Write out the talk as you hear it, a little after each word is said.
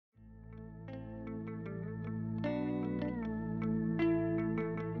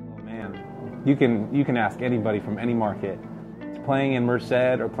You can ask anybody from any market. Playing in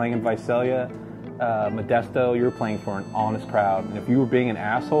Merced or playing in Visalia, Modesto, you're playing for an honest crowd. And if you were being an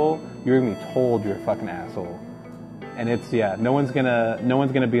asshole, you're gonna be told you're a fucking asshole. And it's, yeah, no one's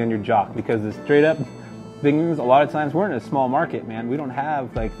gonna be on your jock, because the straight up things, a lot of times we're in a small market, man. We don't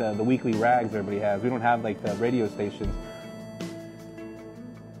have like the weekly rags everybody has. We don't have like the radio stations.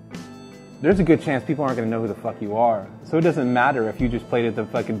 There's a good chance people aren't gonna know who the fuck you are. So it doesn't matter if you just played at the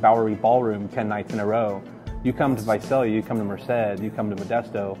fucking Bowery Ballroom 10 nights in a row. You come to Visalia, you come to Merced, you come to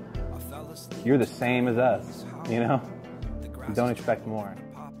Modesto, you're the same as us, you know? Don't expect more.